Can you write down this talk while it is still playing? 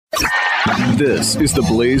This is the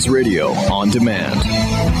Blaze Radio on demand.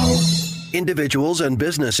 Individuals and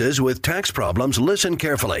businesses with tax problems, listen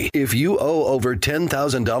carefully. If you owe over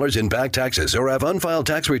 $10,000 in back taxes or have unfiled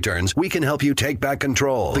tax returns, we can help you take back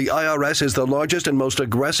control. The IRS is the largest and most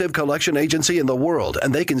aggressive collection agency in the world,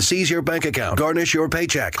 and they can seize your bank account, garnish your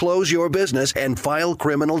paycheck, close your business, and file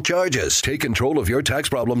criminal charges. Take control of your tax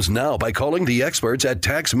problems now by calling the experts at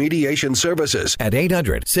Tax Mediation Services at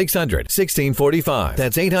 800-600-1645.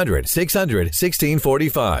 That's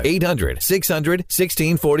 800-600-1645.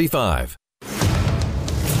 800-600-1645.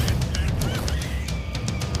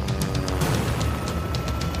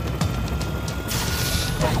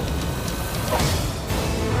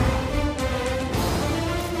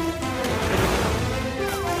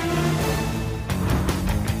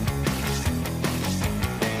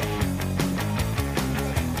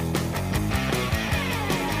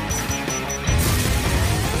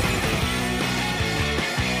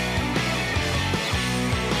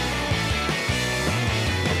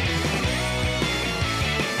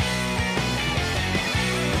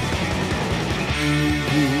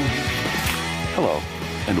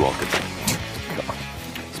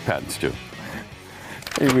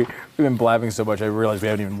 We've been blabbing so much, I realized we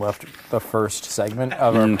haven't even left the first segment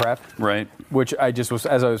of our prep. Right. Which I just was,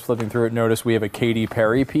 as I was flipping through it, noticed we have a Katy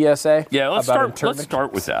Perry PSA. Yeah, let's start with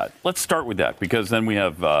that. Let's start with that, because then we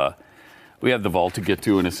have the vault to get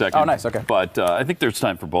to in a second. Oh, nice, okay. But I think there's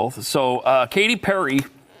time for both. So Katy Perry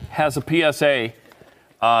has a PSA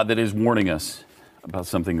that is warning us about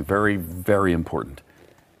something very, very important: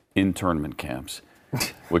 internment camps,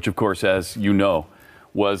 which, of course, as you know,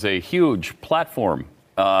 was a huge platform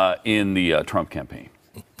in the Trump campaign.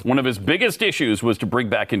 One of his biggest issues was to bring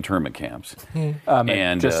back internment camps.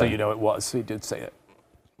 And just so you know, it was. He did say it.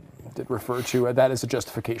 Did refer to that as a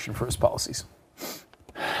justification for his policies.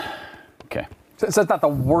 Okay. So it's not the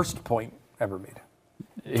worst point ever made.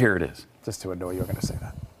 Here it is. Just to annoy you, I'm going to say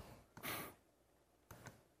that.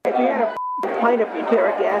 If you had a pint of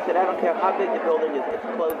butyric acid, I don't care how big the building is, it's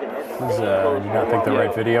closing. Do you not think the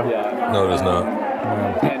right video? No, it is not.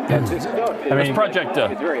 I mean, Project.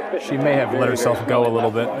 She may have let herself go a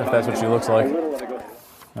little bit, if that's what she looks like.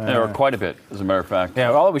 Or quite a bit, as a matter of fact.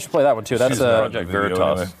 Yeah, well, we should play that one too. That's Project Veritas.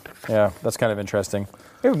 Anyway. Yeah, that's kind of interesting.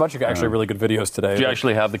 We have a bunch of actually really good videos today. Do you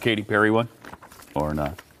actually have the Katy Perry one, or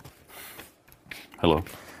not? Hello.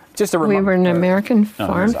 Just a we were an American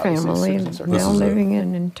farm obviously family citizen now services. living in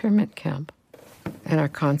an internment camp, and our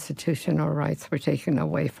constitutional rights were taken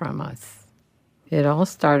away from us. It all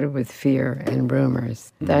started with fear and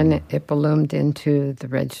rumors. Then it ballooned into the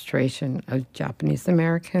registration of Japanese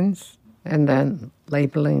Americans, and then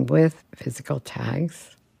labeling with physical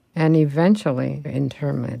tags, and eventually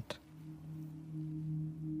internment.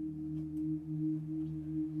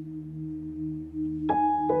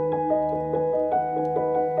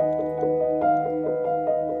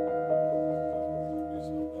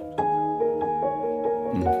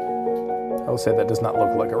 I will say that does not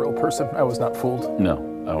look like a real person. I was not fooled. No,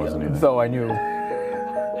 I wasn't either. Though I knew.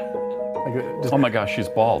 Oh my gosh, she's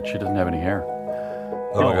bald. She doesn't have any hair.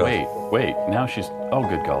 Oh, wait. Now she's. Oh,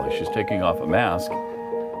 good golly, she's taking off a mask,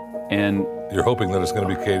 and you're hoping that it's going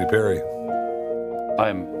to be Katy Perry.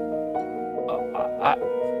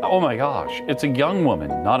 Oh my gosh, it's a young woman,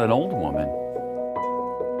 not an old woman.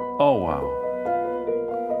 Oh wow.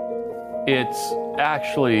 It's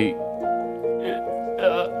actually.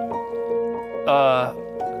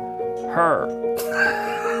 Her.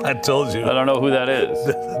 I told you. I don't know who that is.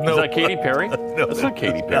 No. Is that Katy Perry? No, that's not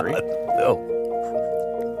Katy Perry. No.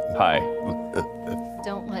 Hi.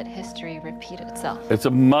 Don't let history repeat itself. It's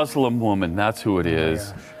a Muslim woman. That's who it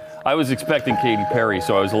is. I was expecting Katy Perry,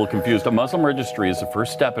 so I was a little confused. A Muslim registry is the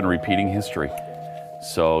first step in repeating history.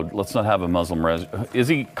 So let's not have a Muslim Is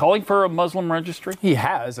he calling for a Muslim registry? He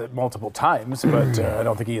has at multiple times, but I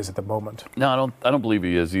don't think he is at the moment. No, I don't believe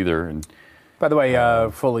he is either. And by the way,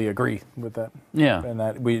 fully agree with that. Yeah. And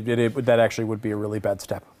that that actually would be a really bad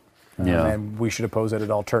step. Yeah. And we should oppose it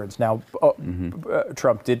at all turns. Now,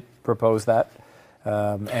 Trump did propose that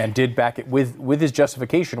and did back it with his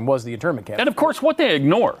justification was the internment camp. And of course, what they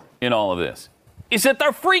ignore in all of this is that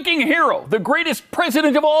their freaking hero, the greatest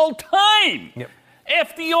president of all time,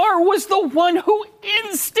 FDR, was the one who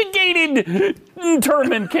instigated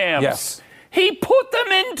internment camps. Yes. He put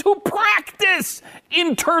them into practice,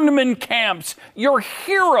 internment camps. Your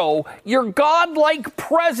hero, your godlike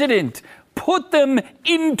president, put them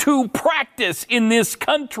into practice in this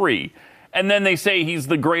country. And then they say he's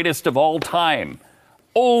the greatest of all time.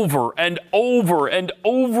 Over and over and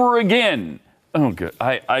over again. Oh, good.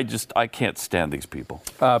 I can't stand these people.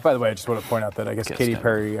 By the way, I just want to point out that I guess Can't Katy stand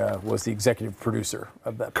Perry was the executive producer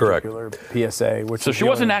of that Correct. particular PSA. Which So is she the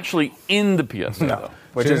wasn't only- actually in the PSA, though.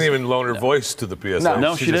 Which She is, didn't even loan her voice to the PSA.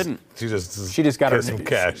 No, she didn't. She just got her some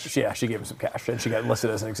cash. Yeah, she gave him some cash, and she got listed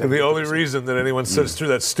as an And executive. the only producer. reason that anyone sits through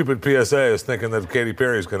that stupid PSA is thinking that Katy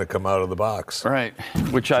Perry is going to come out of the box. Right.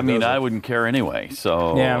 Which, I mean, doesn't. I wouldn't care anyway.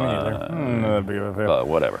 So, Yeah, me neither. Not big of a but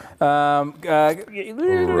whatever.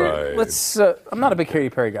 Right. Let's. I'm not a big Katy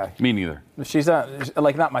Perry guy. Me neither. She's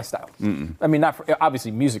not my style. I mean,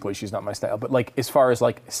 obviously musically she's not my style, but like as far as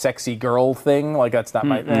like sexy girl thing, like that's not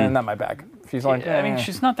not my bag. She's like, I mean,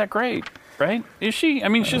 she's not that great, right? Is she? I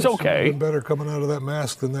mean, she's okay. Been better coming out of that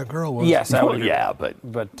mask than that girl was. yes, I would Well, agree. yeah, but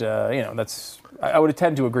That's. I would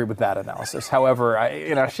tend to agree with that analysis.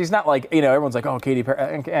 However, she's not like everyone's like, oh, Katy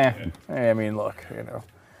Perry. I mean, look,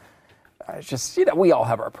 it's just we all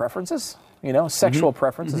have our preferences. Sexual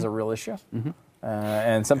preference is a real issue,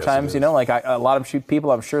 and sometimes Yes, it is. like a lot of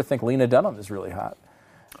people I'm sure think Lena Dunham is really hot.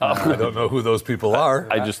 I don't know who those people are.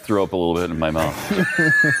 I just threw up a little bit in my mouth.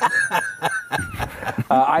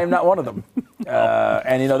 I am not one of them,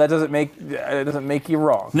 and that doesn't make you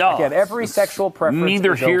wrong. No. Again, every sexual preference.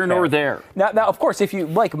 Neither is here okay. nor there. Now, of course, if you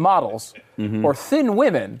like models or thin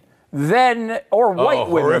women, then or white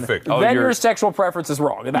women, horrific. Oh, then you're- your sexual preference is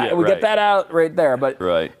wrong. And Yeah, we right. get that out right there. But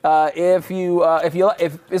Right. if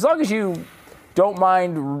as long as you don't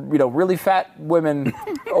mind, really fat women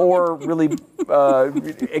or really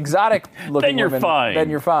exotic looking Then you're women, fine. Then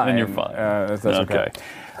you're fine. Then you're fine. That's okay.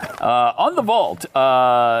 On the vault,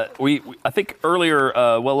 we I think earlier,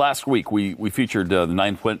 last week we featured the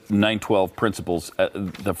 912 principles,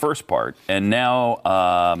 the first part, and now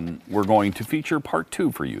we're going to feature part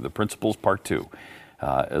 2 for you, the principles part 2,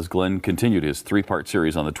 as Glenn continued his 3-part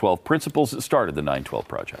series on the 12 principles that started the 912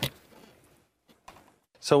 project.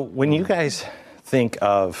 So when you guys think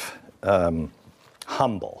of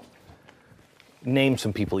humble, name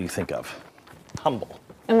some people you think of. Humble.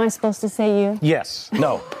 Am I supposed to say you? Yes.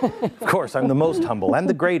 No. Of course, I'm the most humble and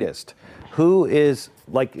the greatest. Who is,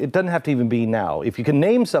 it doesn't have to even be now. If you can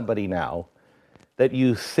name somebody now that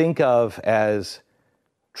you think of as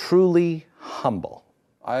truly humble.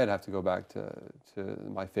 I'd have to go back to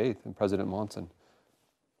my faith and President Monson.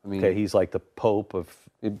 I mean, Okay, he's like the Pope of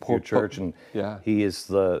your church, and yeah. he is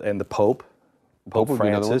the Pope. Pope would be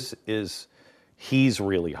another Francis he's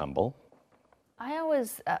really humble. I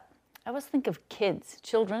always think of kids,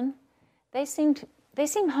 children. They seem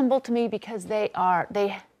humble to me because they're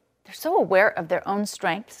so aware of their own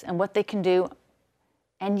strengths and what they can do,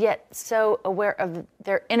 and yet so aware of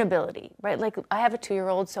their inability, right? Like I have a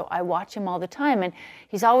 2-year-old, so I watch him all the time, and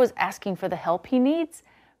he's always asking for the help he needs,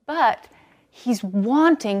 but he's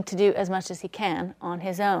wanting to do as much as he can on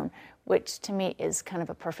his own, which to me is kind of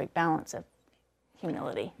a perfect balance of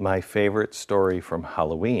humility. My favorite story from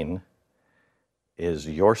Halloween is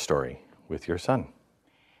your story with your son.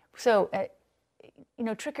 So,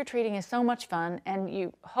 trick-or-treating is so much fun, and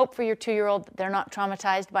you hope for your 2-year-old that they're not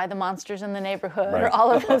traumatized by the monsters in the neighborhood or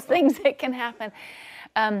all of those things that can happen.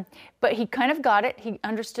 But he kind of got it. He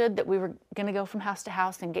understood that we were going to go from house to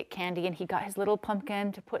house and get candy, and he got his little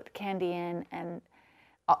pumpkin to put the candy in, and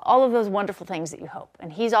all of those wonderful things that you hope.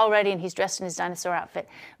 And he's all ready, and he's dressed in his dinosaur outfit.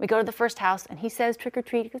 We go to the first house, and he says, trick or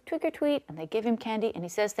treat. He goes, trick or treat, and they give him candy, and he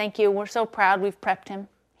says, thank you. We're so proud. We've prepped him.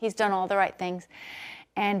 He's done all the right things.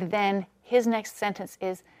 And then his next sentence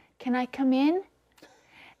is, can I come in?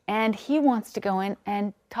 And he wants to go in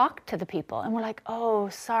and talk to the people. And we're like, oh,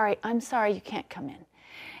 sorry, I'm sorry, you can't come in.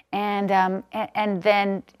 And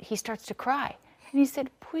then he starts to cry. And he said,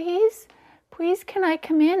 please, can I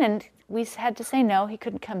come in? And we had to say no, he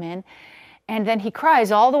couldn't come in. And then he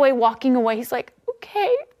cries all the way walking away. He's like,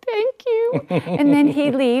 okay, thank you. And then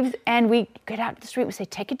he leaves, and we get out to the street. We say,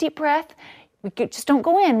 take a deep breath. Just don't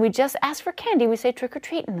go in. We just ask for candy. We say trick or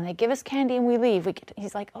treat, and they give us candy, and we leave.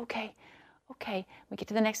 He's like, okay. We get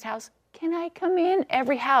to the next house. Can I come in?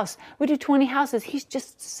 Every house. We do 20 houses. He's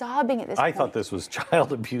just sobbing at this point. I thought this was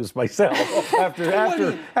child abuse myself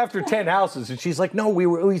after 10 houses, and she's like, no,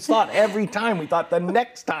 we thought every time. We thought the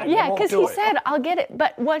next time. Yeah, because he said, I'll get it.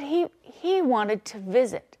 But what he wanted to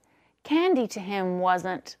visit. Candy to him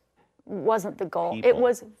wasn't the goal. People.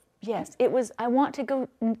 It was, I want to go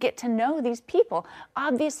and get to know these people.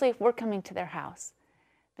 Obviously, if we're coming to their house,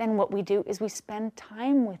 then what we do is we spend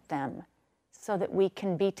time with them so that we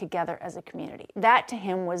can be together as a community. That to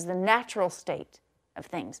him was the natural state of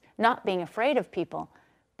things, not being afraid of people,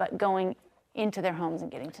 but going into their homes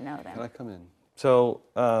and getting to know them. Can I come in? So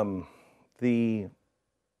the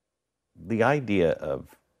idea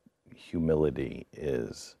of humility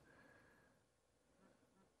is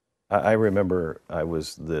I remember I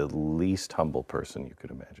was the least humble person you could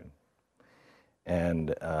imagine.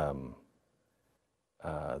 And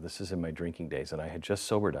this is in my drinking days, and I had just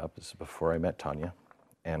sobered up. This is before I met Tanya,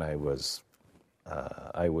 and I was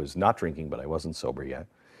not drinking, but I wasn't sober yet.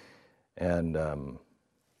 And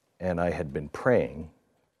I had been praying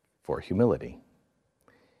for humility.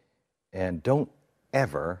 And don't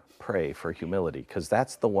ever pray for humility, because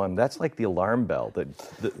that's like the alarm bell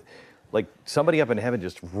like somebody up in heaven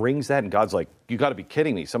just rings that, and God's like, you got to be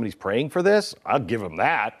kidding me. Somebody's praying for this? I'll give him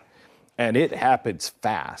that. And it happens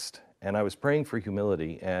fast. And I was praying for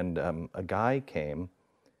humility, and a guy came,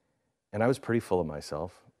 and I was pretty full of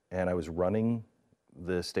myself, and I was running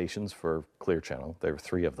the stations for Clear Channel. There were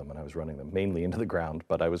 3 of them, and I was running them mainly into the ground,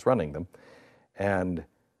 but I was running them. And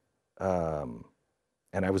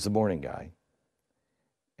I was the morning guy.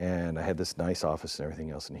 And I had this nice office and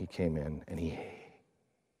everything else, and he came in, and he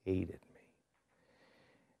hated me.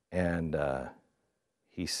 And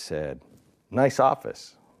he said, nice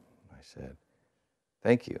office. I said,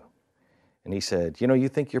 thank you. And he said, you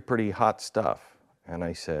think you're pretty hot stuff. And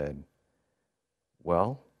I said,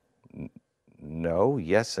 well, no,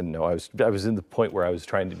 yes and no. I was in the point where I was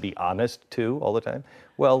trying to be honest too all the time.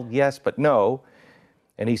 Well, yes, but no.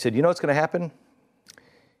 And he said, you know what's going to happen?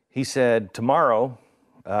 He said, tomorrow,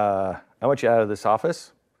 I want you out of this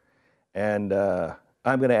office, and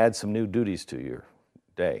I'm going to add some new duties to your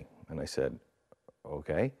day. And I said,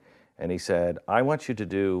 okay. And he said, I want you to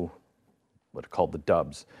do what are called the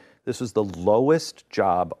dubs. This was the lowest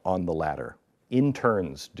job on the ladder.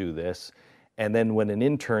 Interns do this. And then when an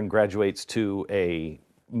intern graduates to a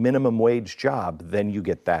minimum wage job, then you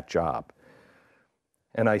get that job.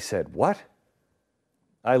 And I said, what?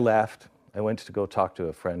 I left. I went to go talk to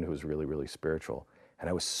a friend who was really, really spiritual. And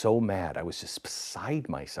I was so mad. I was just beside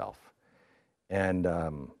myself. And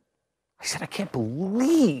I said, I can't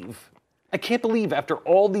believe after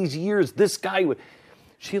all these years, this guy would.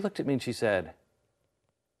 She looked at me and she said,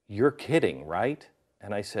 you're kidding, right?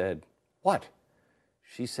 And I said, what?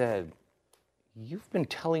 She said, you've been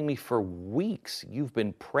telling me for weeks you've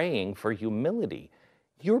been praying for humility.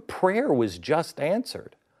 Your prayer was just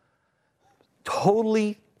answered.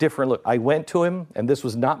 Totally different look. I went to him, and this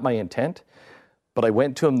was not my intent, but I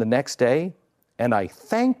went to him the next day, and I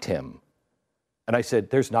thanked him. And I said,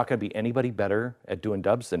 there's not going to be anybody better at doing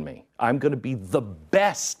dubs than me. I'm going to be the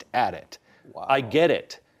best at it. Wow. I get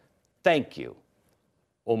it. Thank you.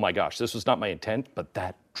 Oh my gosh, this was not my intent, but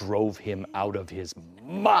that drove him out of his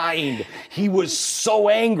mind. He was so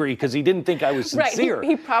angry because he didn't think I was sincere. Right,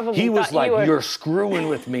 he probably He was thought like, you were... you're screwing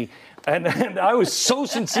with me. And I was so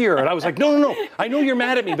sincere. And I was like, no. I know you're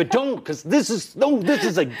mad at me, but don't, because this is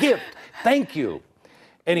a gift. Thank you.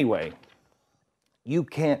 Anyway, you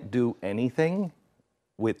can't do anything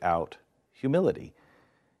without humility.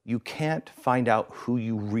 You can't find out who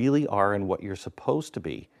you really are and what you're supposed to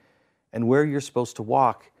be and where you're supposed to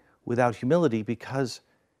walk without humility, because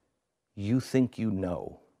you think you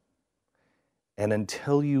know. And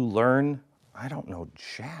until you learn, I don't know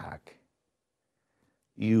jack,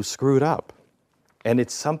 you screwed up. And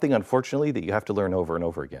it's something, unfortunately, that you have to learn over and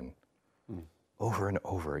over again. Over and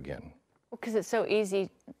over again. Well, because it's so easy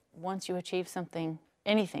once you achieve something,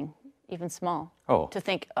 anything, even small, to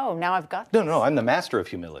think, oh, now I've got this. No, I'm the master of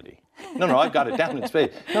humility. No, I've got it down in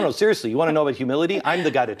space. No, seriously, you want to know about humility? I'm the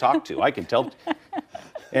guy to talk to. I can tell.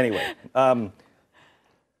 Anyway, I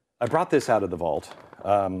brought this out of the vault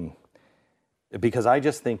because I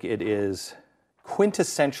just think it is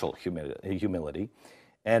quintessential humility,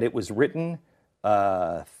 and it was written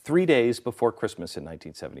 3 days before Christmas in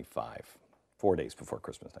 1975. 4 days before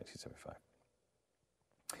Christmas,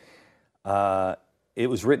 1975. It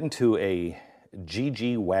was written to a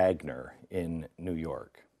G.G. Wagner in New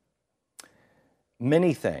York.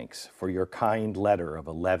 Many thanks for your kind letter of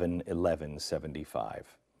 11/11/75.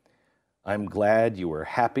 I'm glad you were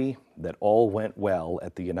happy that all went well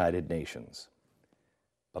at the United Nations.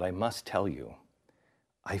 But I must tell you,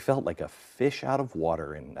 I felt like a fish out of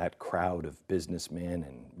water in that crowd of businessmen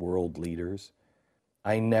and world leaders.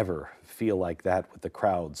 I never feel like that with the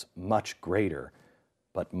crowds much greater,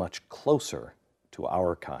 but much closer to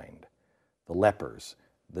our kind. The lepers,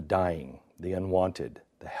 the dying, the unwanted,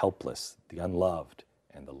 the helpless, the unloved,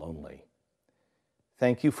 and the lonely.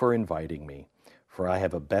 Thank you for inviting me, for I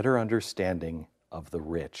have a better understanding of the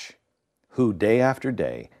rich, who day after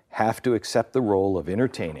day have to accept the role of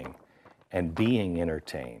entertaining and being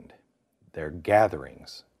entertained. Their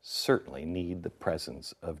gatherings certainly need the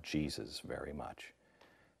presence of Jesus very much.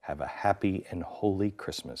 Have a happy and holy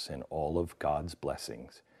Christmas and all of God's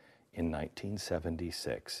blessings in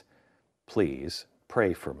 1976. Please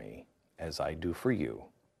pray for me as I do for you.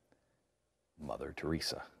 Mother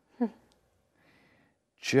Teresa.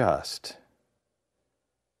 Just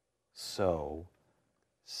so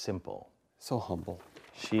simple. So humble.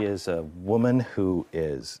 She is a woman who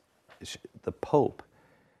the Pope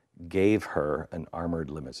gave her an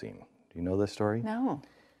armored limousine. Do you know this story? No.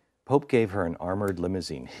 Pope gave her an armored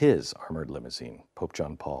limousine, his armored limousine, Pope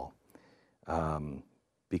John Paul,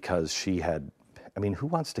 because she had, who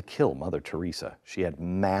wants to kill Mother Teresa? She had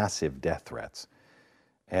massive death threats.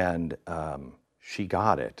 And she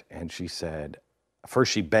got it, and she said,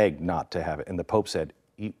 first she begged not to have it, and the Pope said,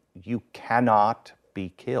 you cannot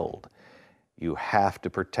be killed. You have to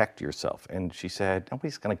protect yourself. And she said,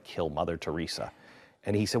 nobody's going to kill Mother Teresa.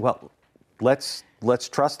 And he said, well, let's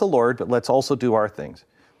trust the Lord, but let's also do our things.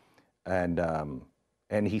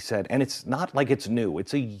 And he said, and it's not like it's new.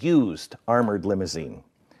 It's a used armored limousine.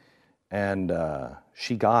 And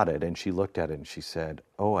she got it, and she looked at it, and she said,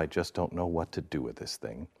 oh, I just don't know what to do with this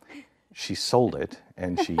thing. She sold it,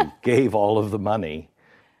 and she gave all of the money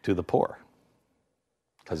to the poor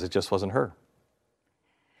because it just wasn't her.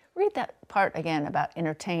 Read that part again about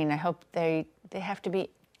entertain. I hope they have to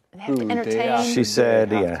entertain. She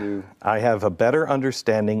said, I have a better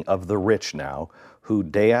understanding of the rich now, who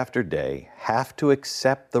day after day have to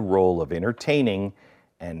accept the role of entertaining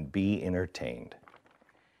and be entertained.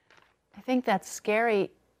 I think that's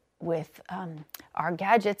scary with our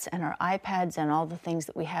gadgets and our iPads and all the things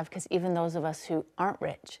that we have, because even those of us who aren't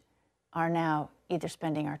rich are now either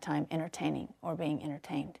spending our time entertaining or being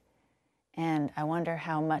entertained. And I wonder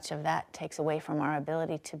how much of that takes away from our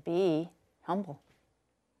ability to be humble.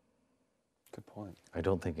 Good point. I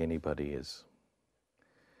don't think anybody is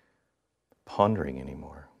pondering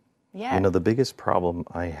anymore. Yeah. The biggest problem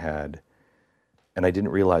I had, and I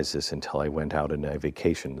didn't realize this until I went out and I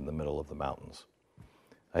vacationed in the middle of the mountains.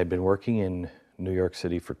 I had been working in New York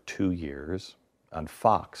City for 2 years, on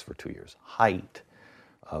Fox for 2 years, height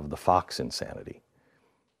of the Fox insanity.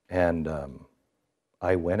 And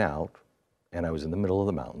I went out, and I was in the middle of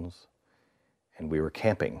the mountains, and we were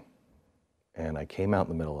camping. And I came out in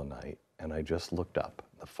the middle of the night, and I just looked up.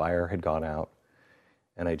 The fire had gone out,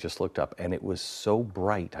 and I just looked up, and it was so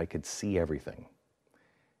bright I could see everything.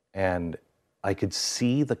 And I could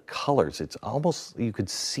see the colors. It's almost, you could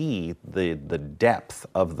see the depth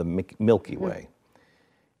of the Milky Way.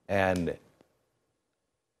 And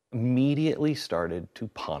immediately started to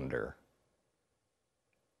ponder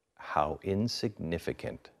how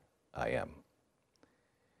insignificant I am.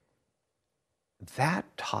 That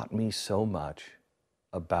taught me so much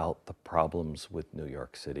about the problems with New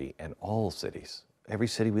York City and all cities, every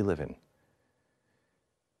city we live in.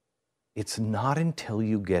 It's not until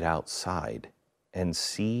you get outside and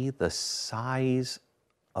see the size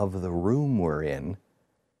of the room we're in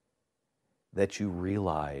that you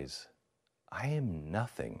realize I am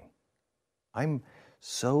nothing. I'm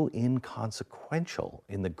so inconsequential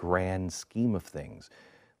in the grand scheme of things.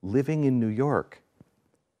 Living in New York,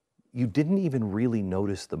 you didn't even really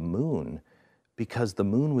notice the moon because the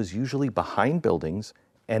moon was usually behind buildings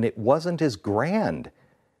and it wasn't as grand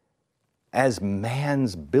as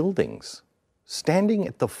man's buildings. Standing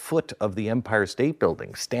at the foot of the Empire State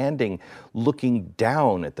Building, standing looking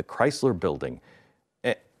down at the Chrysler Building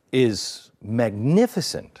is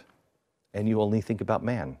magnificent. And you only think about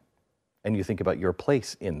man. And you think about your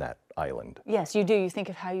place in that island. Yes, you do. You think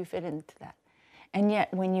of how you fit into that. And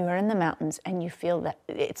yet when you are in the mountains and you feel that,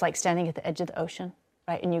 it's like standing at the edge of the ocean,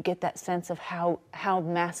 right? And you get that sense of how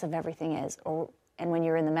massive everything is. And when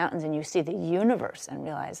you're in the mountains and you see the universe and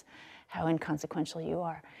realize how inconsequential you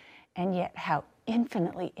are, and yet how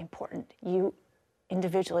infinitely important you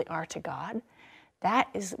individually are to God, that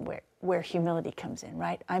is where humility comes in,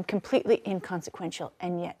 right? I'm completely inconsequential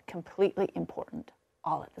and yet completely important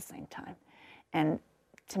all at the same time. And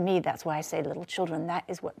to me, that's why I say to little children, that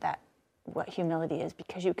is what humility is,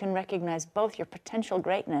 because you can recognize both your potential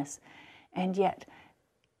greatness and yet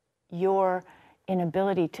your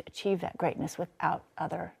inability to achieve that greatness without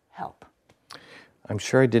other help. I'm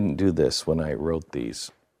sure I didn't do this when I wrote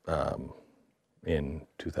these in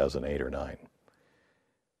 2008 or 9.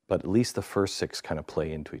 But at least the first 6 kind of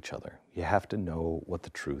play into each other. You have to know what the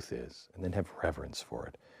truth is and then have reverence for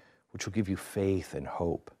it, which will give you faith and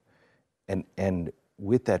hope. And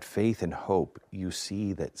with that faith and hope, you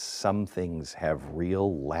see that some things have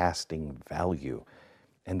real lasting value,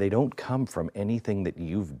 and they don't come from anything that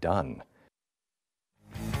you've done.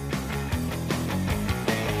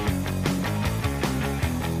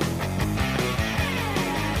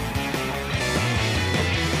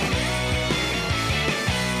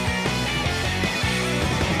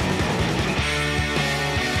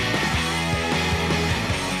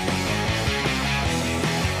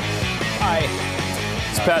 Hi.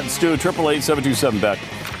 Pat and Stu,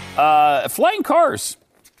 888-727-BECK. Flying cars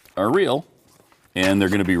are real, and they're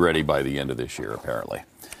going to be ready by the end of this year, apparently.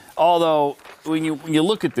 Although, when you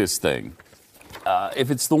look at this thing,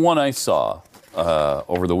 if it's the one I saw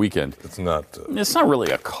over the weekend, it's not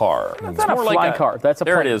really a car. It's not a flying car. That's a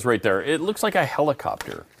there plane. It is, right there. It looks like a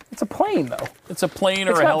helicopter. It's a plane, though. It's a plane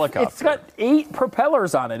or a helicopter. It's got 8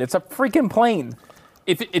 propellers on it. It's a freaking plane.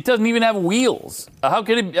 If it doesn't even have wheels, how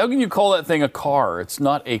can you call that thing a car? It's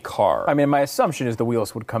not a car. I mean, my assumption is the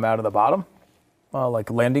wheels would come out of the bottom, like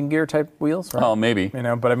landing gear type wheels. Right? Oh, maybe.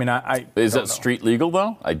 But I mean, I is don't that know. street legal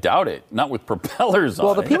though? I doubt it. Not with propellers on it.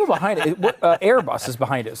 Well, the people behind it, Airbus is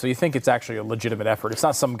behind it, so you think it's actually a legitimate effort. It's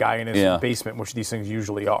not some guy in his basement, which these things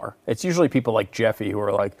usually are. It's usually people like Jeffy who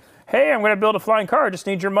are like, hey, I'm going to build a flying car. I just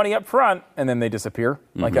need your money up front. And then they disappear.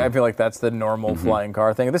 Like, I feel like that's the normal flying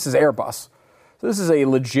car thing. This is Airbus. So this is a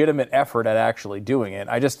legitimate effort at actually doing it.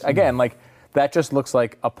 I just, again, like, that just looks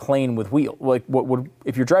like a plane with wheels. Like, what would,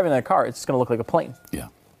 if you're driving that car, it's just going to look like a plane. Yeah.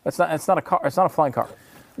 It's not a car. It's not a flying car.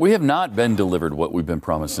 We have not been delivered what we've been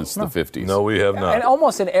promised since the 50s. No, we have not. And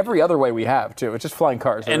almost in every other way we have, too. It's just flying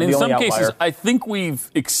cars. And in some cases, I think we've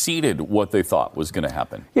exceeded what they thought was going to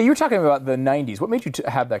happen. Yeah, you were talking about the 90s. What made you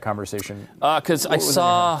have that conversation? Because I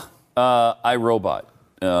saw iRobot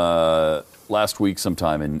last week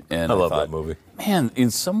sometime, and I love that movie. Man, in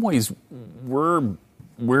some ways, we're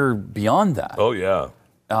beyond that. Oh, yeah.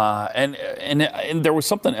 And there was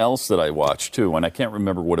something else that I watched, too, and I can't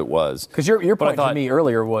remember what it was. Because your point to me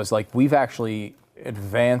earlier was, like, we've actually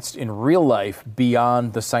advanced in real life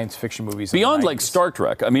beyond the science fiction movies. Beyond, like, Star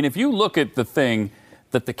Trek. I mean, if you look at the thing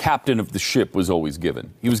that the captain of the ship was always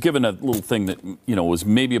given, he was given a little thing that, was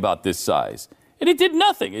maybe about this size. And it did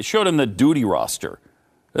nothing. It showed him the duty roster.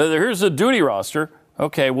 Here's the duty roster.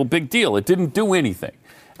 Okay, well, big deal. It didn't do anything.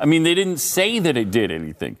 I mean, they didn't say that it did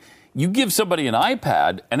anything. You give somebody an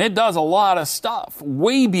iPad, and it does a lot of stuff,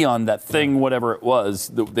 way beyond that thing, whatever it was,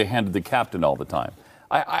 that they handed the captain all the time.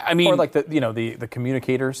 I mean, or like the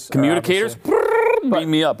communicators. Communicators, bring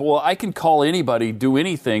me up. Well, I can call anybody, do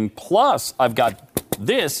anything. Plus, I've got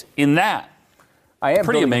this in that. I am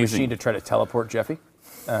pretty building amazing a machine to try to teleport Jeffy.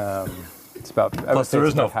 It's about. Plus, there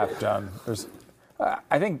is no half done. There's.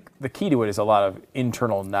 I think the key to it is a lot of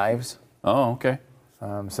internal knives. Oh, okay.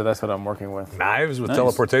 So that's what I'm working with. Knives with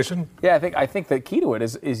teleportation? Yeah, I think the key to it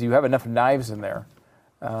is you have enough knives in there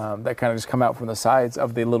that kind of just come out from the sides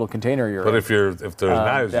of the little container you're in. But if there's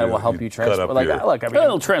knives, that will help you transport. Look, I mean,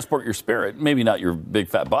 it'll transport your spirit. Maybe not your big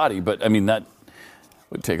fat body, but I mean that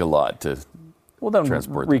would take a lot to. Well, then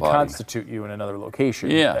transport the reconstitute you in another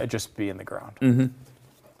location. Yeah, just be in the ground. Mm-hmm.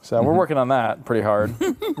 So we're working on that pretty hard.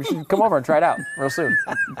 We should come over and try it out real soon.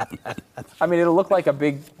 I mean, it'll look like a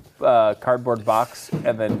big cardboard box,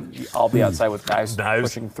 and then I'll be outside with knives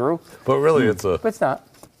pushing through. But really, it's a. But it's not.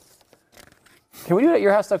 Can we do it at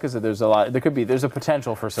your house though? Because there's a lot. There's a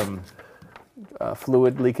potential for some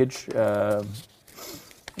fluid leakage. Leakages.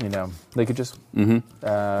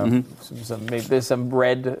 Mm-hmm. Maybe there's some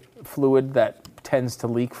red fluid that tends to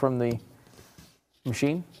leak from the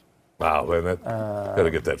machine. Wow, man, got to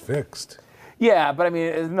get that fixed. Yeah, but I mean,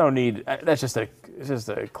 there's no need. It's just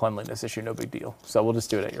a cleanliness issue, no big deal. So we'll just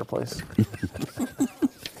do it at your place.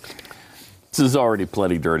 This is already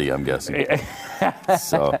plenty dirty, I'm guessing.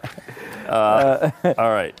 So, all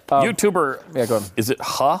right. YouTuber, yeah, go on. Is it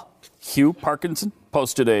Hugh Parkinson?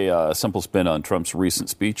 Posted a simple spin on Trump's recent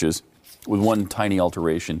speeches with one tiny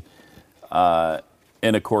alteration. An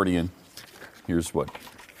accordion. Here's what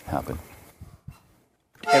happened.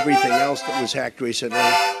 Everything else that was hacked recently,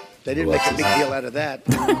 they didn't make a big deal out of that.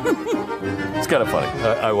 It's kind of funny.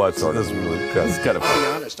 I watched it. This is really good. It's kind of funny. To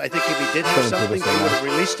be honest, I think if he did have something, they would have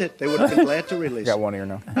released it. They would have been glad to release it. Got one ear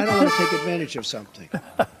now. I don't want to take advantage of something.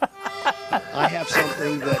 I have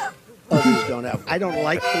something that others don't have. I don't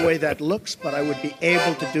like the way that looks, but I would be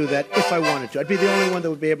able to do that if I wanted to. I'd be the only one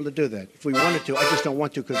that would be able to do that. If we wanted to, I just don't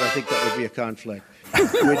want to because I think that would be a conflict.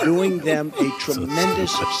 We're doing them a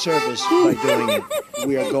tremendous service by doing it.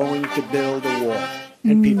 We are going to build a wall,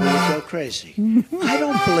 and people will go crazy. I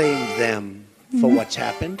don't blame them for what's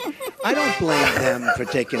happened. I don't blame them for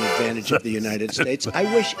taking advantage of the United States. I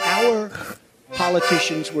wish our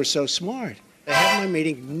politicians were so smart. I had my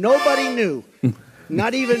meeting. Nobody knew,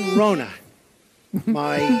 not even Rona,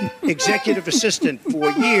 my executive assistant for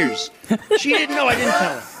years. She didn't know. I didn't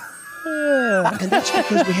tell her. And that's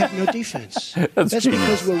because we have no defense. That's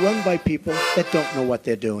because we're run by people that don't know what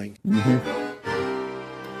they're doing. Mm-hmm.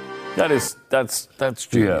 That's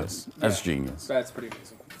genius. Yeah. That's genius. That's pretty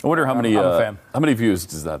amazing. I wonder how many I'm a fan. how many views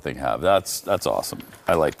does that thing have? That's awesome.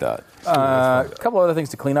 I like that. A couple other things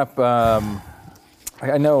to clean up.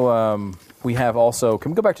 I know We have also.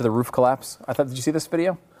 Can we go back to the roof collapse? Did you see this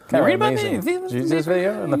video? You read about amazing. it? Did you see this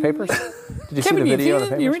video in the papers? Did you see the video in the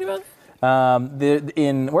papers? You read about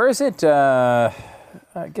it? Where is it? I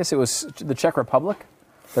guess it was the Czech Republic.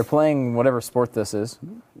 They're playing whatever sport this is,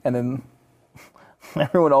 and then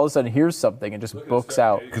everyone all of a sudden hears something and just books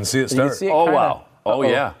out. You can see it start. Wow. Oh,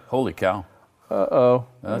 yeah. Holy cow.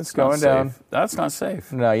 It's going down. That's not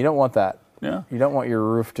safe. No, you don't want that. Yeah. You don't want your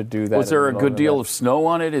roof to do that. Was there a good deal of snow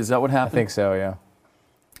on it? Is that what happened? I think so, yeah.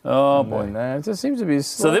 Oh, boy. It just seems to be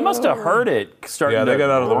slow. So they must have heard it starting Yeah, they got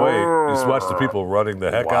out of the way. Just watch the people running the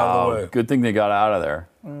heck out of the way. Good thing they got out of there.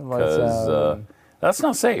 Because that's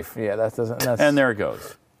not safe. Yeah, that doesn't. And there it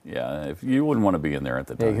goes. Yeah, if you wouldn't want to be in there at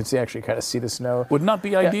the time. Yeah, you can actually kind of see the snow. Would not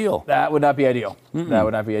be ideal. That would not be ideal. That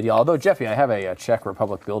would not be ideal. Although, Jeffy, I have a Czech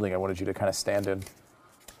Republic building I wanted you to kind of stand in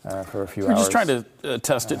for a few hours. We're just trying to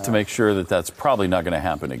test it to make sure that that's probably not going to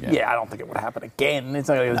happen again. Yeah, I don't think it would happen again. It's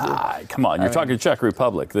not gonna, come on. You're talking Czech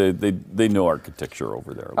Republic. They know architecture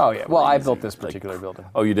over there. Oh, yeah. Well, I built this particular building.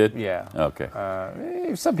 Oh, you did? Yeah.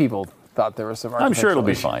 Okay. Some people thought there was some I'm sure it'll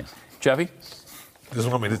be architectural fine. Jeffy? You just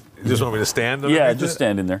want me to stand? Yeah, just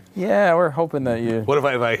stand in there. Yeah, we're hoping that you. What if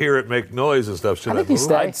I hear it make noise and stuff? Should I think you move?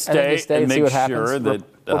 stay. I'd stay and make sure that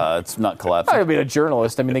it's not collapsing. I mean, a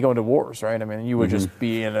journalist. I mean, they go into wars, right? I mean, you would just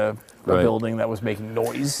be in a building that was making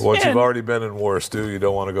noise. Once you've already been in war, Stu, you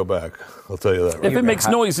don't want to go back. I'll tell you that. Right If it makes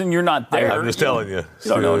noise and you're not there, I'm just telling you.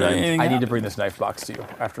 I need to bring this knife box to you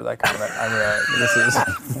after that comment. This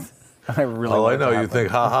is. I really. Oh, I know you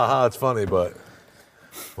think, ha ha ha, it's funny, but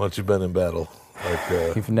once you've been in battle.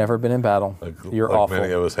 You've never been in battle. You're awful.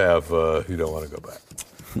 Many of us have. You don't want to go back.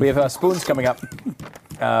 We have spoons coming up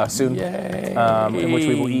soon, in which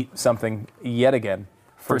we will eat something yet again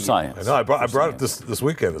for science. I know. I brought it this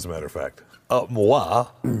weekend, as a matter of fact. Moi.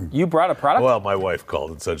 You brought a product? Well, my wife called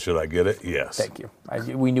and said, "Should I get it?" Yes. Thank you.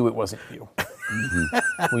 We knew it wasn't you.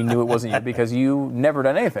 We knew it wasn't you because you never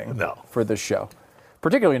done anything for this show.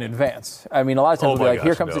 Particularly in advance. I mean, a lot of times we'll be like,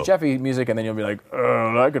 here comes the Jeffy music, and then you'll be like,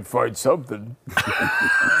 I could find something.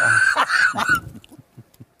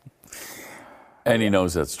 And he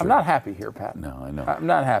knows that's true. I'm not happy here, Pat. No, I know. I'm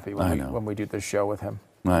not happy when we do this show with him.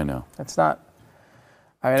 I know. It's not,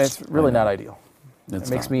 it's really not ideal. It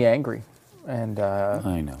makes me angry. And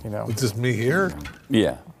I know. It's just me here?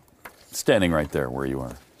 Yeah. Standing right there where you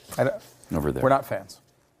are. Over there. We're not fans.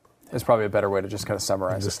 It's probably a better way to just kind of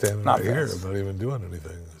summarize I'm just it. standing right here. I'm not even doing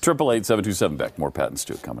anything. 888-727-BECK. More Pat and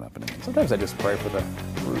Stu coming up in a minute. Sometimes I just pray for the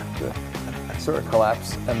roof to sort of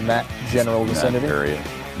collapse in that general vicinity. Area.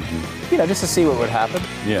 Just to see what would happen.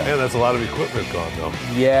 Yeah. Yeah, that's a lot of equipment gone, though.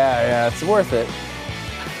 Yeah, it's worth it.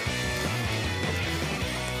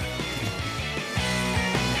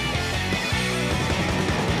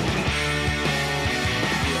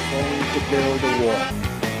 We're going to build a wall.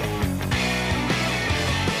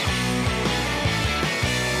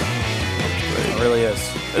 It really is.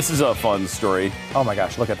 This is a fun story. Oh my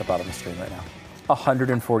gosh, look at the bottom of the screen right now.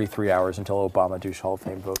 143 hours until Obama douche Hall of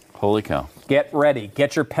Fame vote. Holy cow. Get ready.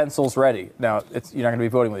 Get your pencils ready. Now, you're not going to be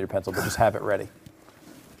voting with your pencil, but just have it ready.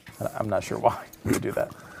 I'm not sure why you would do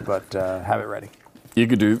that, but have it ready. You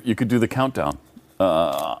could do the countdown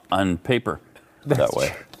on paper that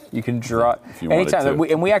way. You can draw anytime,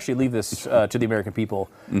 and we actually leave this to the American people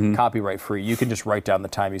copyright free. You can just write down the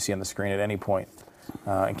time you see on the screen at any point,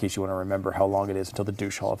 in case you want to remember how long it is until the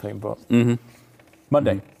douche Hall of Fame vote.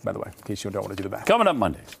 Monday, by the way, in case you don't want to do the math. Coming up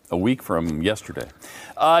Monday, a week from yesterday.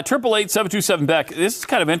 888-727-BECK. This is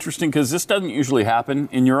kind of interesting because this doesn't usually happen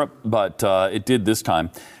in Europe, but it did this time.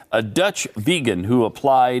 A Dutch vegan who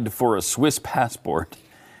applied for a Swiss passport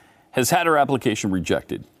has had her application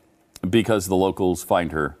rejected because the locals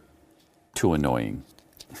find her too annoying.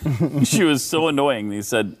 She was so annoying, they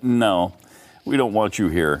said, no, we don't want you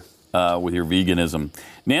here with your veganism.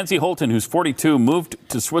 Nancy Holton, who's 42, moved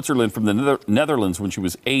to Switzerland from the Netherlands when she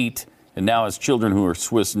was 8 and now has children who are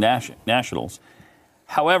Swiss nationals.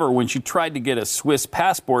 However, when she tried to get a Swiss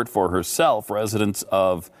passport for herself, residents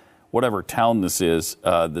of whatever town this is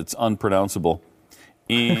that's unpronounceable,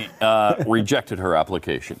 rejected her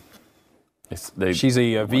application. She's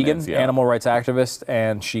a vegan animal rights activist,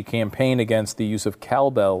 and she campaigned against the use of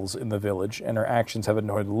cowbells in the village, and her actions have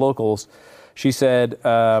annoyed the locals. She said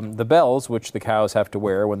the bells, which the cows have to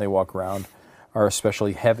wear when they walk around, are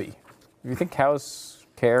especially heavy. Do you think cows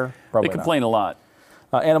care? Probably They complain a lot.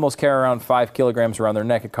 Animals carry around 5 kilograms around their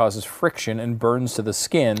neck. It causes friction and burns to the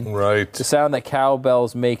skin. Right. The sound that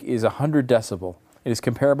cowbells make is 100 decibel. It is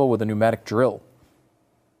comparable with a pneumatic drill.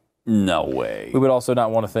 No way. We would also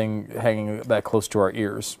not want a thing hanging that close to our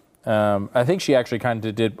ears. I think she actually kind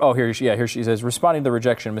of did. Oh, here she says, responding to the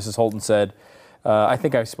rejection, Mrs. Holton said, I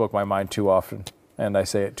think I spoke my mind too often, and I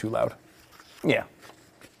say it too loud. Yeah.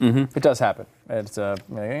 Mm-hmm. It does happen. It's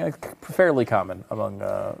fairly common among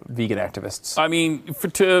vegan activists. I mean,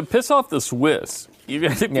 to piss off the Swiss, you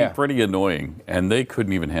got to be pretty annoying, and they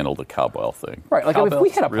couldn't even handle the cowbell thing. Right, like if we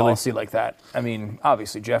had a policy like that, I mean,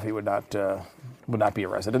 obviously Jeffy would not be a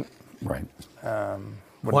resident. Right.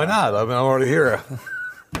 Why not? I mean, I'm already here.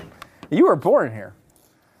 You were born here.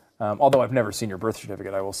 Although I've never seen your birth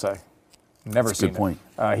certificate, I will say. Never seen it. Good point.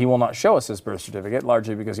 He will not show us his birth certificate,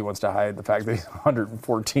 largely because he wants to hide the fact that he's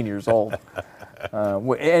 114 years old.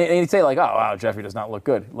 And he'd say like, oh, wow, Jeffy does not look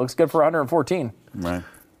good. Looks good for 114. Right.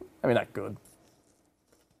 I mean, not good.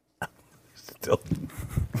 Still.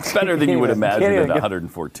 It's better than you would imagine at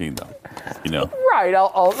 114, though. You know. Right.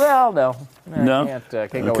 Well, no. No?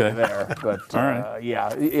 Can't go in there. But, all right.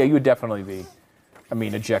 Yeah, you would definitely be,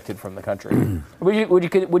 ejected from the country.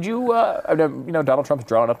 Would you Donald Trump's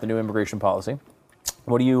drawn up the new immigration policy.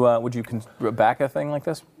 Would you back a thing like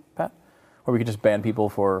this, Pat? Or we could just ban people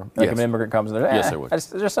for, if an immigrant comes in there, yes, I would.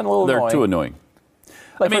 It's just a little annoying. They're too annoying.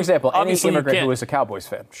 For example, any immigrant who is a Cowboys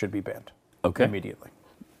fan should be banned. Okay. Immediately.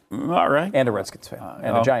 All right. And a Redskins fan.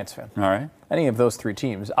 And a Giants fan. All right. Any of those three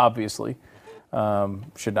teams, obviously,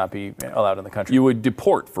 should not be allowed in the country. You would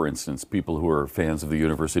deport, for instance, people who are fans of the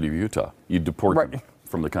University of Utah. You'd deport them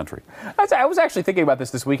from the country. I was actually thinking about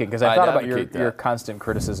this weekend because I thought about your constant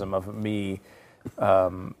criticism of me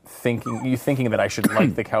thinking that I should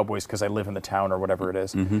like the Cowboys because I live in the town or whatever it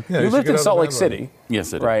is. Mm-hmm. You lived in Salt Lake City.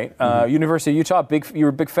 Yes, I did. Right? University of Utah, you were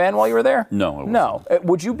a big fan while you were there? No, I wasn't. No.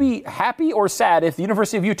 Would you be happy or sad if the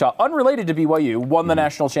University of Utah, unrelated to BYU, won the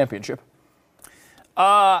national championship?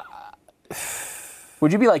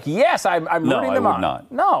 Would you be like, yes, I'm rooting them on?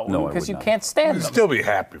 No, No, because you can't stand You'd them. still be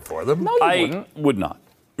happy for them. No, you wouldn't. I would not.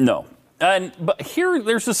 No. But here,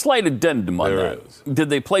 there's a slight addendum on that. Is. Did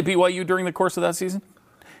they play BYU during the course of that season?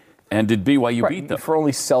 And did BYU beat them? For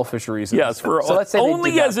only selfish reasons. Yes, so let's say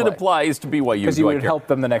only as it applies to BYU. Because you would help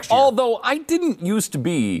them the next year. Although I used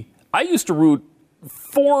to root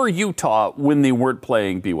for Utah when they weren't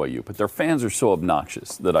playing BYU, but their fans are so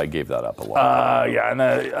obnoxious that I gave that up a lot.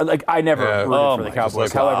 I never rooted for the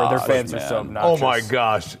Cowboys. However, their fans are so obnoxious. Oh my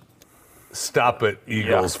gosh. Stop it,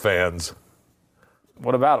 Eagles fans.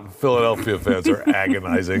 What about them? Philadelphia fans are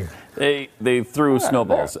agonizing. They threw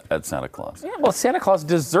snowballs at Santa Claus. Yeah, well, Santa Claus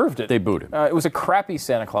deserved it. They booed him. It was a crappy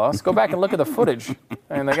Santa Claus. Go back and look at the footage.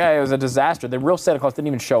 And the guy, it was a disaster. The real Santa Claus didn't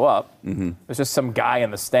even show up. Mm-hmm. It was just some guy in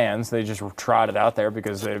the stands. They just trotted out there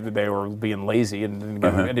because they were being lazy and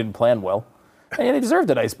didn't plan well. And they deserved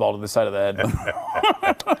an ice ball to the side of the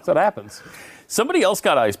head. That's what happens. Somebody else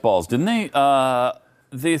got ice balls, didn't they? A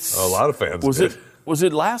lot of fans did. Was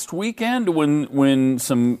it last weekend when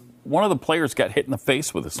one of the players got hit in the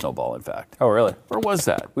face with a snowball, in fact? Oh, really? Where was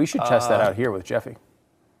that? We should test that out here with Jeffy.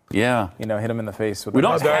 Yeah. Hit him in the face with We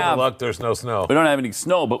don't have luck, there's no snow. We don't have any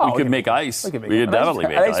snow, but we could make ice. We could definitely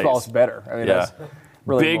make ice. Ice ball's better. I mean, that's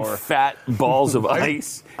really big, fat balls of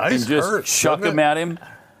ice. Ice and just hurts, chuck them at him.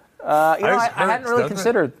 I hadn't really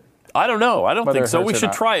considered. I don't know. I don't think so. We hurts or should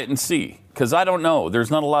not. try it and see, because I don't know.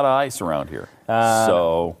 There's not a lot of ice around here.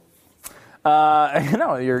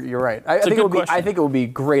 No, you're right. I think it would be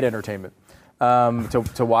great entertainment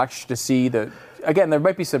to watch, to see the. Again, there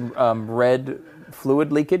might be some red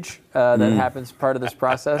fluid leakage that happens part of this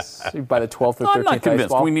process by the 12th or 13th I'm not convinced. ice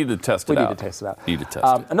ball. We need to test it out. We need to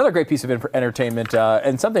test it. Another great piece of entertainment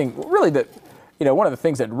and something really that. One of the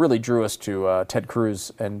things that really drew us to Ted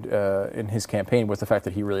Cruz and in his campaign was the fact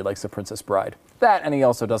that he really likes The Princess Bride. That, and he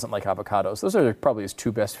also doesn't like avocados. Those are probably his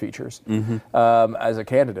two best features as a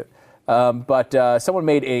candidate. But someone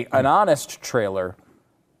made an honest trailer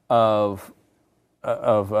of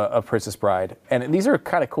Princess Bride, and these are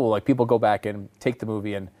kind of cool. Like, people go back and take the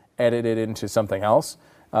movie and edit it into something else.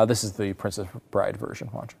 This is the Princess Bride version.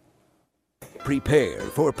 Watch. Prepare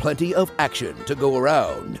for plenty of action to go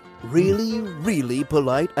around. Really, really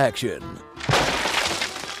polite action.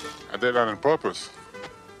 I did that on purpose.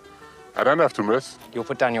 I don't have to miss. You'll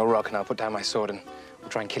put down your rock and I'll put down my sword and we'll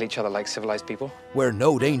try and kill each other like civilized people. Where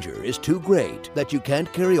no danger is too great that you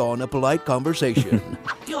can't carry on a polite conversation.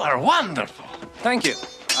 You are wonderful. Thank you.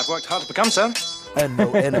 I've worked hard to become so. And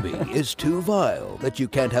no enemy is too vile that you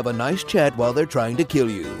can't have a nice chat while they're trying to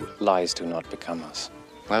kill you. Lies do not become us.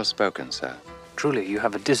 Well spoken, sir. Truly, you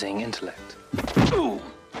have a dizzying intellect. Ooh.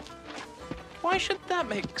 Why should that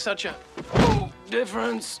make such a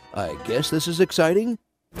difference? I guess this is exciting.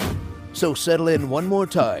 So settle in one more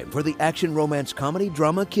time for the action romance comedy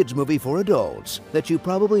drama kids movie for adults that you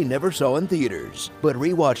probably never saw in theaters, but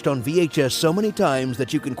rewatched on VHS so many times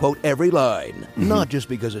that you can quote every line. Not just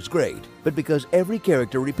because it's great, but because every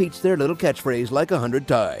character repeats their little catchphrase like 100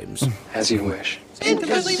 times. As you wish.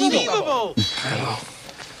 Unbelievable! Hello.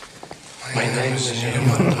 My name is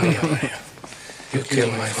Montoya. You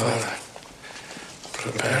killed my father.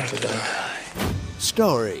 Prepare to die.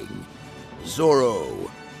 Starring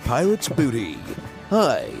Zorro, Pirate's Booty.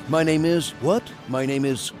 Hi, my name is what? My name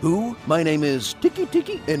is who? My name is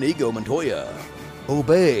Tiki Inigo Montoya.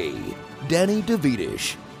 Obey, Danny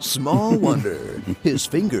DeVitosh. Small wonder, his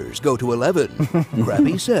fingers go to 11.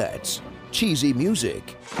 Crappy sets, cheesy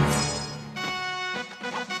music,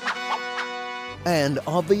 and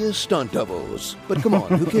obvious stunt doubles. But come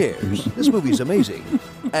on, who cares? This movie's amazing.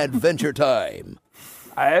 Adventure Time.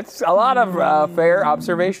 It's a lot of fair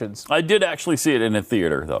observations. I did actually see it in a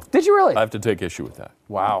theater, though. Did you really? I have to take issue with that.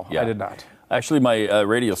 Wow, Yeah. I did not. Actually, my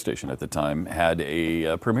radio station at the time had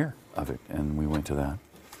a premiere of it, and we went to that.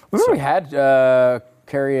 Remember we had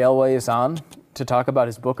Cary Elwes on to talk about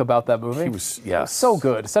his book about that movie? He was, yes. So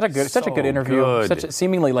good. Such a good interview. good. Such a,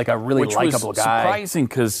 seemingly like a really Which likable was guy. surprising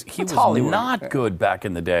because he It's was Hollywood. not good back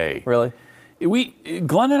in the day. Really?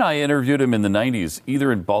 Glenn and I interviewed him in the 90s,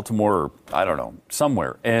 either in Baltimore or, I don't know,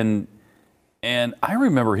 somewhere. And I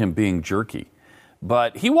remember him being jerky.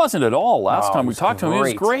 But he wasn't at all. Last time we talked to him, he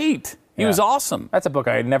was great. He was awesome. That's a book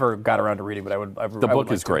I never got around to reading, but The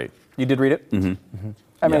book is great. You did read it? Mm-hmm.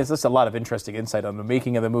 I mean, it's just a lot of interesting insight on the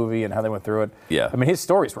making of the movie and how they went through it. Yeah. I mean, his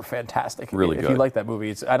stories were fantastic. Really If good. you like that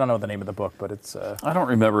movie, I don't know the name of the book, but it's... I don't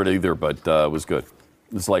remember it either, but it was good.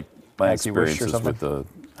 It's like my As You Wish or experiences something? with the...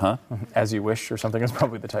 Huh? As You Wish or something is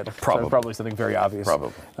probably the title. Probably. So probably something very obvious.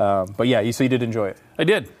 Probably. But yeah, so you did enjoy it. I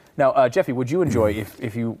did. Now, Jeffy, would you enjoy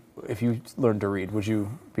if you learned to read? Would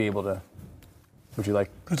you be able to? Would you like?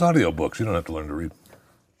 It's audiobooks. You don't have to learn to read.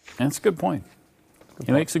 That's a good point.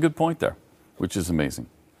 He makes a good point there, which is amazing.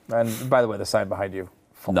 And by the way, the sign behind you,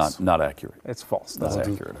 false. Not accurate. It's false. Not That's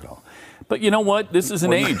accurate at all. But you know what? This is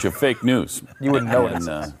an age of fake news. You wouldn't know And,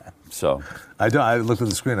 it. So I looked at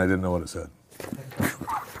the screen. I didn't know what it said.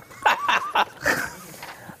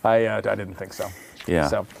 I didn't think so. Yeah.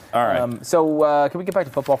 So, all right. So can we get back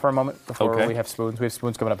to football for a moment before Okay. we have spoons? We have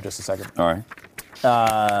spoons coming up in just a second. All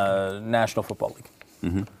right. National Football League.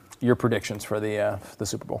 Mm-hmm. Your predictions for the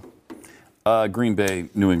Super Bowl? Green Bay,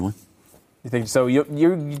 New England. You think so? You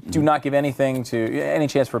do not give anything to any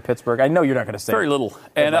chance for Pittsburgh? I know you're not going to say Very little.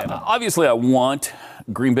 And obviously, I want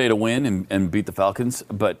Green Bay to win and beat the Falcons.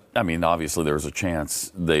 But, I mean, obviously, there's a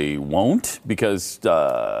chance they won't because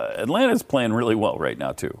Atlanta's playing really well right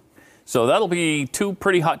now, too. So that'll be two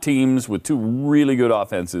pretty hot teams with two really good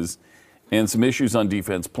offenses and some issues on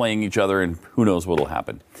defense playing each other, and who knows what will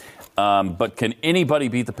happen. But can anybody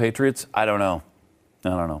beat the Patriots? I don't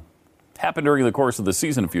know. Happened during the course of the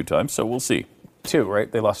season a few times, so we'll see. Two,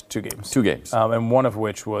 right? They lost 2 games. 2 games. And one of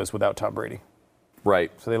which was without Tom Brady.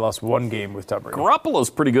 Right. So they lost 1 game with Tom Brady.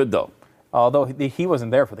 Garoppolo's pretty good, though. Although he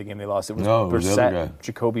wasn't there for the game they lost. It was No, it was the other guy. Brissett,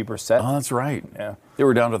 Jacoby Brissett. Oh, that's right. Yeah. They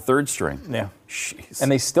were down to third string. Yeah. Jeez.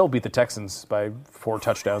 And they still beat the Texans by 4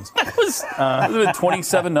 touchdowns. It was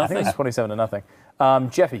 27-0. I think it was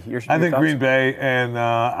 27-0. Jeffy, your I think thoughts? Green Bay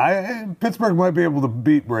and Pittsburgh might be able to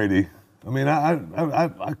beat Brady. I mean,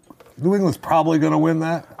 I New England's probably going to win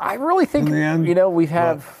that. I really think, in the end, we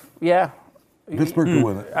have, Pittsburgh could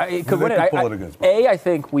win it. It could win it. They could pull it against Brady. I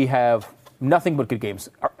think we have nothing but good games.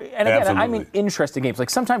 And again, I mean Absolutely. interesting games. Like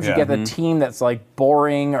sometimes you Yeah. get the team that's like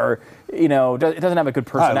boring or, it doesn't have a good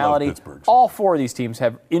personality. Pittsburgh. All 4 of these teams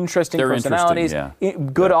have interesting They're personalities,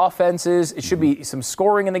 interesting, good offenses. It should be some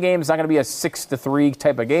scoring in the game. It's not going to be a 6-3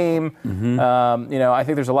 type of game. I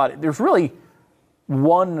think there's really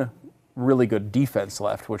one really good defense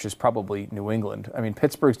left, which is probably New England. I mean,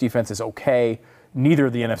 Pittsburgh's defense is okay. Neither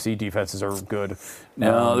of the NFC defenses are good.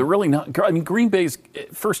 No, they're really not. I mean, Green Bay's,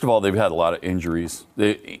 first of all, they've had a lot of injuries.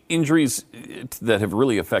 The injuries that have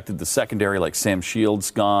really affected the secondary, like Sam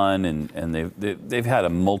Shields gone, and they've had a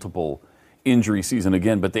multiple injury season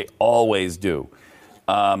again, but they always do.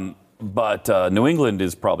 But New England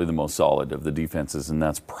is probably the most solid of the defenses, and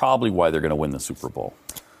that's probably why they're going to win the Super Bowl,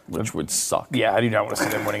 which would suck. Yeah, I do not want to see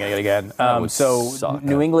them winning it again. That would So suck.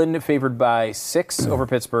 New England favored by 6 over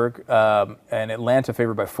Pittsburgh, and Atlanta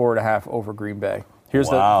favored by 4.5 over Green Bay. Here's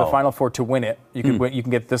the final 4 to win it. You can win, you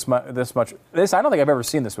can get this much. This I don't think I've ever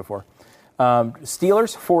seen this before.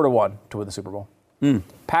 Steelers 4-1 to win the Super Bowl.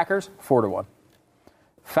 Packers 4-1.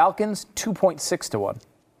 Falcons 2.6 to 1.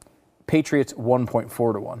 Patriots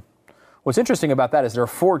 1.4 to 1. What's interesting about that is there are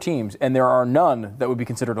 4 teams, and there are none that would be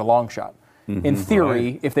considered a long shot. in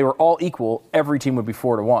theory, if they were all equal, every team would be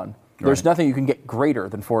 4-1. There's nothing you can get greater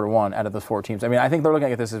than 4-1 out of those 4 teams. I mean, I think they're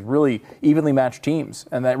looking at this as really evenly matched teams,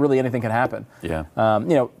 and that really anything can happen. Yeah.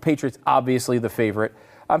 Patriots obviously the favorite.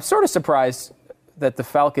 I'm sort of surprised that the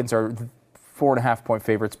Falcons are 4.5-point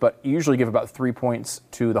favorites, but you usually give about 3 points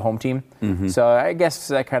to the home team. So I guess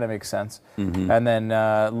that kind of makes sense. And then,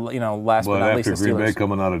 last but not least, the after Green Bay Steelers.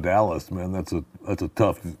 coming out of Dallas, man, that's a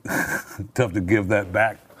tough to give that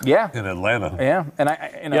back. Yeah. In Atlanta. Yeah,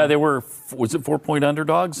 and they were, was it 4-point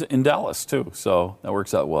underdogs in Dallas too? So that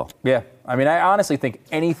works out well. Yeah, I mean, I honestly think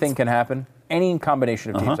anything can happen. Any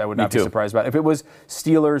combination of teams, I would not be surprised about. If it was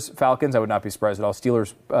Steelers, Falcons, I would not be surprised at all.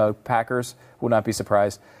 Steelers, Packers, would not be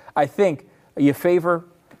surprised. I think you favor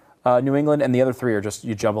New England, and the other 3 are just,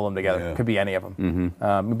 you jumble them together. It could be any of them.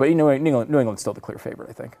 But New England's still the clear favorite,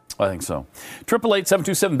 I think. I think so.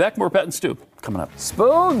 888-727-BECK, more Pat and Stu coming up.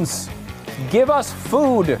 Spoons! Give us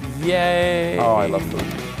food! Yay! Oh, I love food.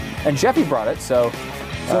 And Jeffy brought it, so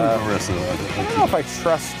So did Marissa. I don't know if I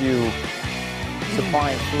trust you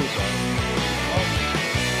supplying food, though.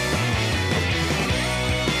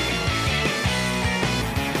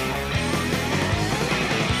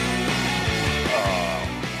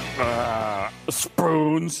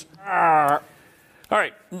 Spoons. All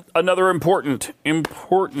right, another important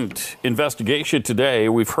investigation today.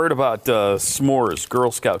 We've heard about s'mores,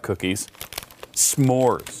 Girl Scout cookies.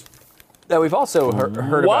 S'mores. Now, we've also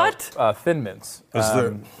heard about Thin Mints,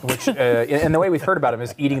 which, and the way we've heard about them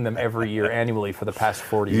is eating them every year annually for the past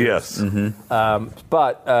 40 years. Yes.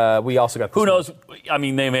 But we also got Who knows? I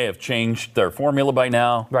mean, they may have changed their formula by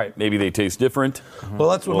now. Right. Maybe they taste different. Well,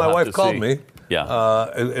 that's what my wife called me.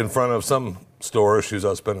 Yeah. In front of some store, she's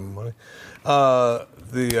out spending money.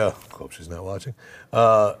 Hope she's not watching.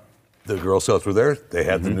 The Girl Scouts were there. They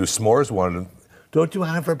had the new s'mores. Wanted. Don't you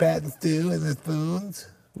want it for Pat and Stu and the spoons?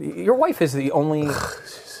 Your wife is the only.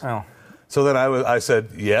 So then I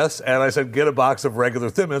said yes, and I said get a box of regular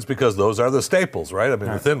Thin Mints because those are the staples, right? I mean,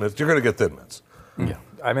 the Thin Mints. You're going to get Thin Mints. Yeah.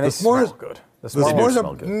 I mean, they smell good. The s'mores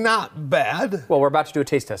are not bad. Well, we're about to do a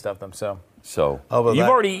taste test of them, so. You've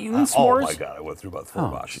already eaten s'mores? Oh my God, I went through about 4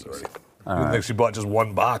 boxes already. I think she bought just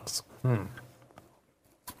 1 box. I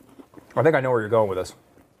think I know where you're going with this.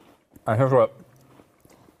 Here's what.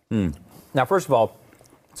 Now, first of all,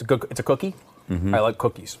 it's a cookie. I like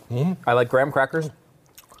cookies. I like graham crackers,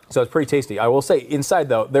 so it's pretty tasty. I will say, inside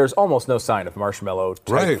though, there's almost no sign of marshmallow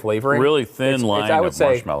type flavoring. Really thin line I would of say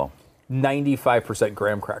marshmallow. 95%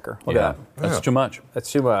 graham cracker. Look at that. That's too much.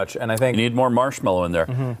 That's too much, and I think you need more marshmallow in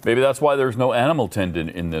there. Maybe that's why there's no animal tendon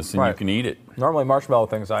in this, and you can eat it. Normally, marshmallow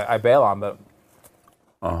things I bail on, but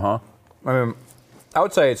I mean, I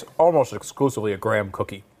would say it's almost exclusively a graham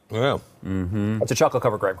cookie. Yeah. It's a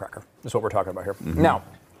chocolate-covered graham cracker. That's what we're talking about here. Now,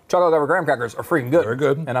 chocolate-covered graham crackers are freaking good. They're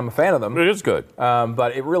good. And I'm a fan of them. It is good.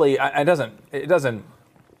 But it really, it doesn't,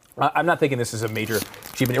 I'm not thinking this is a major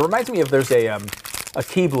achievement. It reminds me of there's a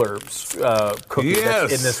Keebler cookie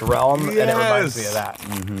that's in this realm, and it reminds me of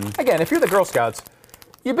that. Again, if you're the Girl Scouts,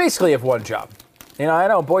 you basically have one job. You know, I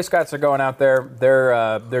know Boy Scouts are going out there,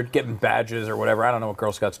 they're getting badges or whatever. I don't know what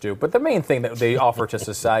Girl Scouts do. But the main thing that they offer to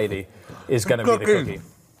society is going to be the cookie.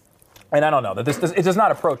 And I don't know, it does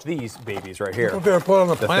not approach these babies right here. What they're put on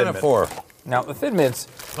the planet Thin for? Now, the Thin Mints,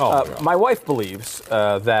 my wife believes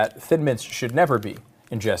that Thin Mints should never be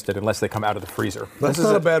ingested unless they come out of the freezer. That's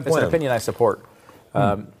not a bad plan. It's an opinion I support.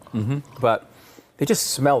 But they just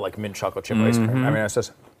smell like mint chocolate chip ice cream. I mean, it's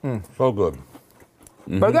just... So good.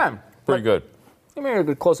 But again... Pretty good. Give me a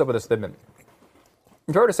good close-up of this Thin Mint.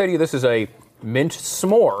 If I were to say to you this is a mint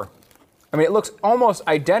s'more, I mean, it looks almost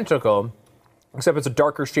identical, except it's a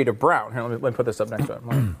darker shade of brown. Here, let me put this up next to it.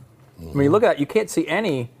 When you look at it, you can't see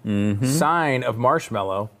any sign of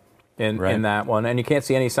marshmallow in that one, and you can't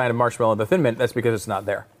see any sign of marshmallow in the Thin Mint. That's because it's not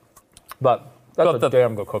there. But that's a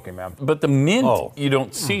damn good cookie, man. But the mint, you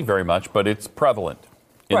don't see very much, but it's prevalent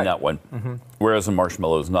in that one. Whereas the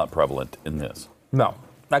marshmallow is not prevalent in this. No,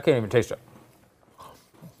 I can't even taste it.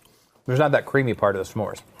 There's not that creamy part of the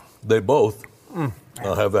s'mores. They both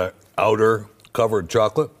have that outer covered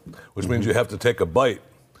chocolate, which means you have to take a bite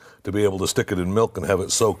to be able to stick it in milk and have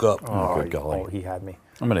it soak up. Oh, good golly. Oh, he had me.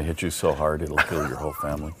 I'm going to hit you so hard it'll kill your whole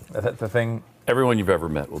family. The thing... Everyone you've ever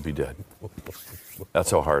met will be dead. That's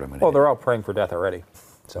how hard I'm going to Well, they're all praying for death already,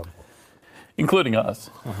 so... Including us.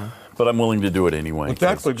 But I'm willing to do it anyway. It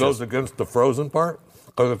actually goes against the frozen part,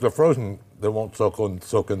 because if they're frozen, they won't soak in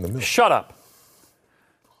the milk. Shut up.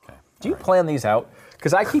 Do you plan these out?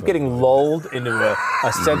 Because I keep getting lulled into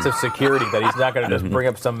a sense of security that he's not going to just bring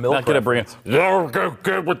up some milk. Not going to bring it. You're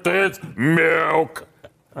good with this milk.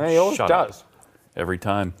 He always does. Every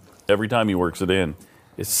time he works it in,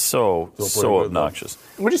 is so obnoxious.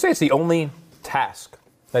 Would you say it's the only task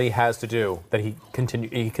that he has to do that he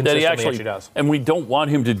consistently actually does? And we don't want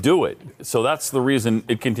him to do it. So that's the reason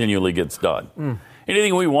it continually gets done.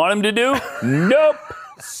 Anything we want him to do? Nope.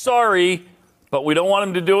 Sorry. But we don't want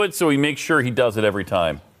him to do it, so we make sure he does it every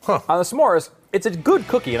time. On the s'mores, it's a good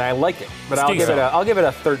cookie, and I like it. But I'll give it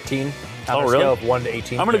a 13 on a scale of 1 to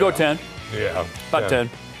 18. I'm going to go 10. Yeah. About 10.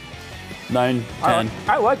 9, 10.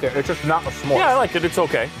 I like it. It's just not a s'more. Yeah, I like it. It's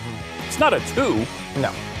okay. It's not a 2.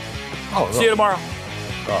 No. See you tomorrow.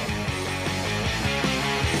 Oh.